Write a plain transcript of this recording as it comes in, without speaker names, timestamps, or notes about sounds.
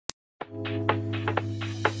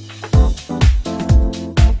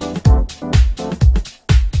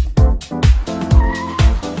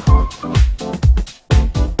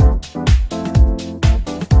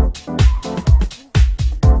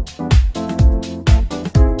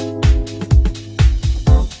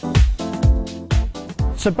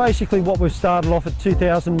So basically what we've started off at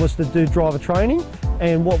 2000 was to do driver training,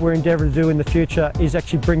 and what we're endeavouring to do in the future is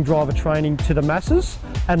actually bring driver training to the masses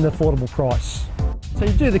at an affordable price. So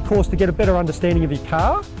you do the course to get a better understanding of your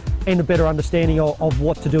car and a better understanding of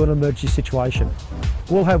what to do in an emergency situation.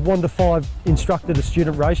 We'll have 1 to 5 instructor to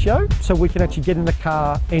student ratio, so we can actually get in the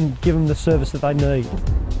car and give them the service that they need.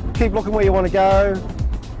 Keep looking where you want to go.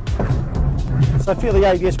 So feel the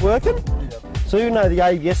ABS working? Yep. So even though the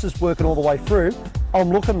ABS is working all the way through, I'm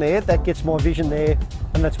looking there, that gets my vision there,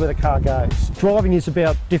 and that's where the car goes. Driving is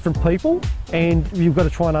about different people, and you've got to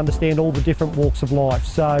try and understand all the different walks of life.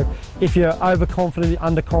 So if you're overconfident,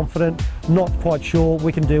 underconfident, not quite sure,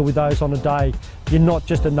 we can deal with those on a day. You're not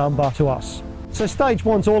just a number to us. So stage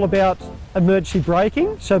one's all about emergency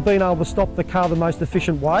braking, so being able to stop the car the most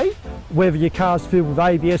efficient way, whether your car's filled with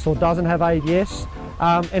ABS or doesn't have ABS,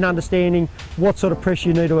 and understanding what sort of pressure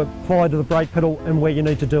you need to apply to the brake pedal and where you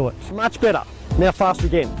need to do it. Much better. Now faster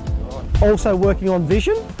again. Also working on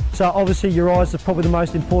vision, so obviously your eyes are probably the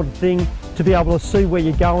most important thing, to be able to see where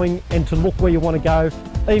you're going and to look where you want to go,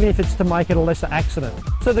 even if it's to make it a lesser accident.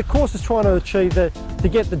 So the course is trying to achieve that, to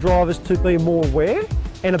get the drivers to be more aware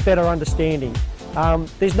and a better understanding.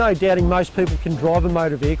 There's no doubting most people can drive a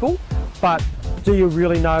motor vehicle, but do you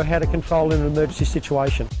really know how to control in an emergency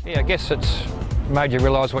situation? Yeah, I guess it's made you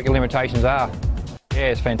realise what your limitations are. Yeah,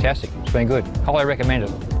 it's fantastic. It's been good. Highly recommend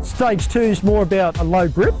it. Stage 2 is more about a low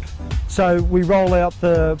grip. So we roll out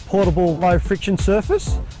the portable low friction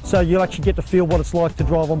surface, so you'll actually get to feel what it's like to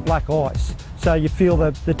drive on black ice. So you feel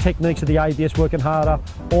the techniques of the ABS working harder,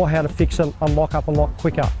 or how to fix a lock-up a lot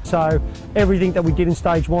quicker. So everything that we did in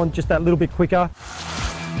stage 1, just that little bit quicker.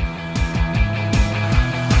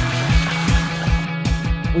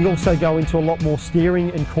 We also go into a lot more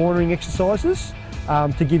steering and cornering exercises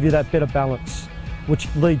to give you that better balance,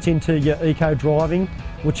 which leads into your eco driving,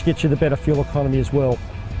 which gets you the better fuel economy as well.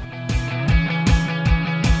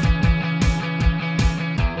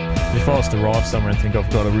 If I was to arrive somewhere and think I've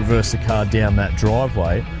got to reverse the car down that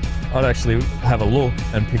driveway, I'd actually have a look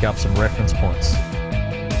and pick up some reference points.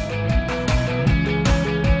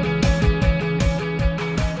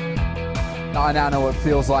 I now know what it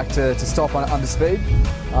feels like to stop under speed,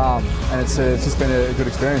 and it's just been a good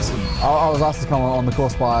experience. I was asked to come on the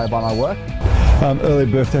course by my work. Early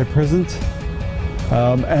birthday present,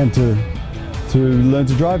 and to learn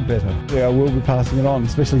to drive better. Yeah, I will be passing it on,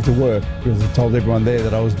 especially to work, because I told everyone there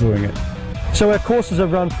that I was doing it. So our courses are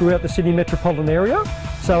run throughout the Sydney metropolitan area.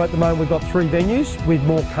 So at the moment we've got 3 venues with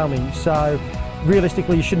more coming. So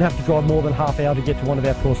realistically you shouldn't have to drive more than half hour to get to one of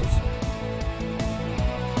our courses.